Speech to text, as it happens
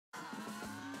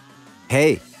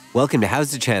Hey, welcome to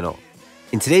HOWZA channel.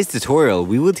 In today's tutorial,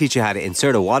 we will teach you how to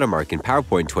insert a watermark in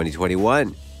PowerPoint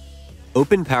 2021.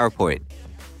 Open PowerPoint.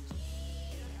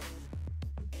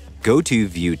 Go to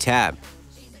View tab.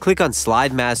 Click on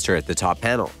Slide Master at the top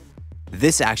panel.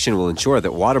 This action will ensure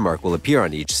that watermark will appear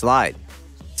on each slide.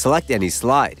 Select any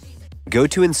slide. Go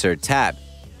to Insert tab.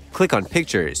 Click on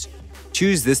Pictures.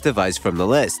 Choose this device from the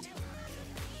list.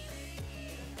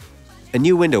 A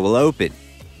new window will open.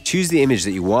 Choose the image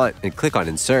that you want and click on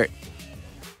Insert.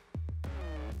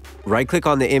 Right-click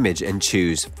on the image and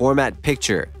choose Format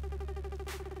Picture.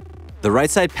 The right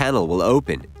side panel will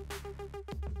open.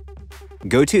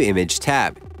 Go to Image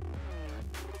tab.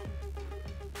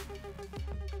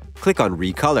 Click on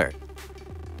Recolor.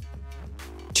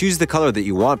 Choose the color that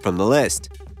you want from the list.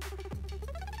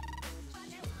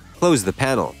 Close the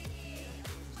panel.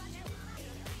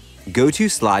 Go to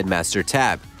Slide Master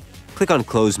tab. Click on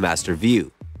Close Master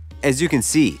View. As you can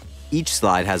see, each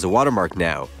slide has a watermark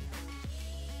now.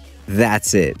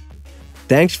 That's it.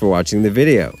 Thanks for watching the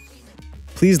video.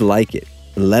 Please like it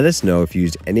and let us know if you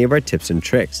used any of our tips and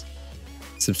tricks.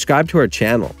 Subscribe to our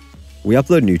channel. We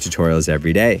upload new tutorials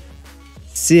every day.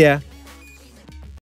 See ya!